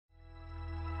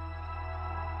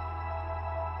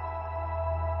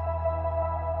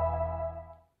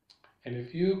And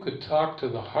if you could talk to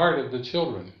the heart of the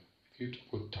children, if you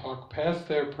would talk past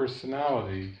their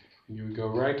personality, and you would go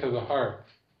right to the heart,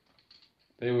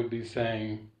 they would be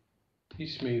saying,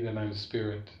 teach me that I'm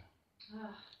spirit.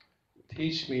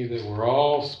 Teach me that we're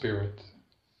all spirit.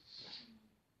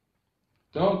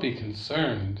 Don't be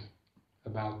concerned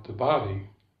about the body.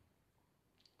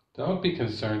 Don't be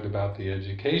concerned about the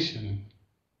education.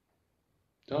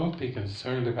 Don't be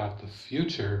concerned about the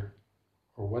future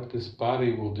or what this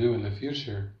body will do in the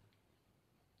future.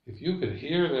 If you could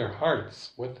hear their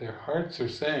hearts, what their hearts are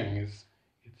saying is,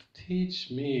 it's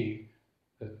teach me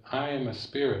that I am a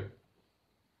spirit.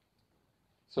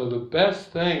 So the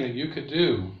best thing that you could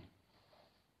do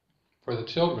for the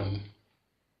children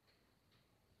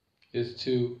is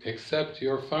to accept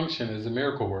your function as a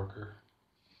miracle worker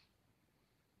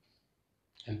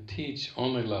and teach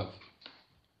only love.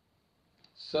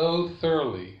 So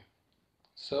thoroughly,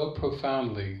 so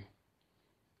profoundly,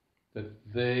 that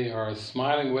they are a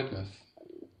smiling witness.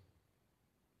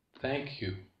 Thank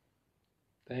you.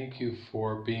 Thank you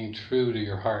for being true to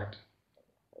your heart.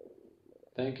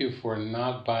 Thank you for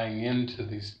not buying into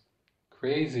these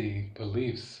crazy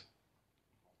beliefs,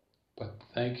 but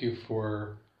thank you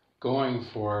for going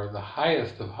for the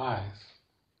highest of highs,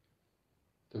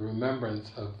 the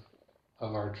remembrance of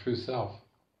our true self.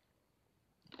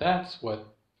 That's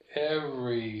what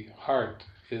every heart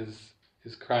is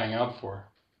crying out for.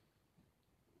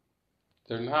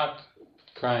 They're not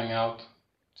crying out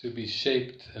to be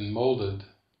shaped and molded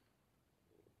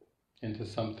into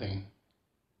something.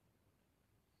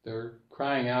 They're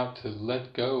crying out to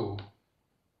let go,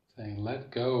 saying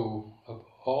let go of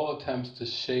all attempts to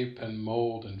shape and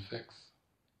mold and fix.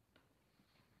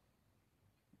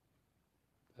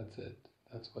 That's it.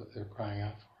 That's what they're crying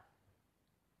out for.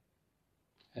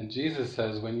 And Jesus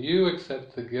says, when you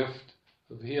accept the gift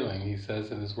of healing, he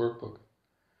says in his workbook,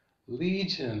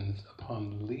 legions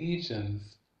upon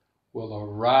legions will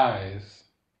arise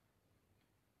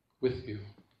with you.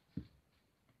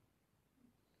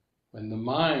 When the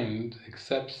mind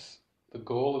accepts the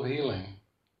goal of healing,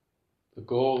 the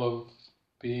goal of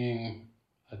being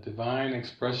a divine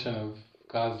expression of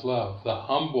God's love, the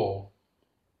humble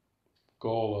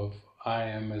goal of I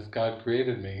am as God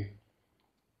created me,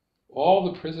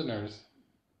 all the prisoners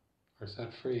are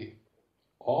set free.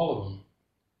 All of them.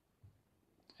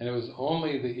 And it was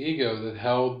only the ego that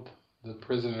held the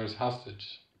prisoners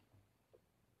hostage.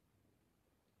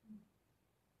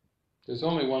 There's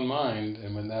only one mind,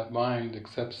 and when that mind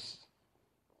accepts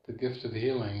the gift of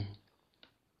healing,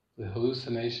 the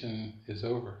hallucination is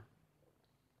over.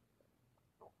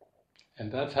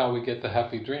 And that's how we get the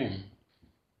happy dream.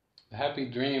 The happy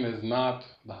dream is not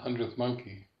the 100th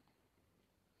monkey.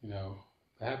 The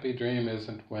happy dream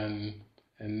isn't when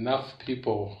enough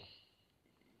people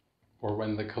or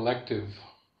when the collective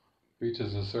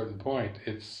reaches a certain point.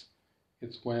 It's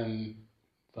when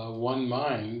the one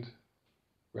mind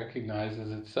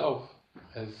recognizes itself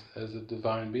as a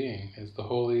divine being, as the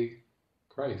Holy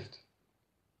Christ.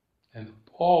 And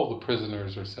all the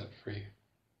prisoners are set free.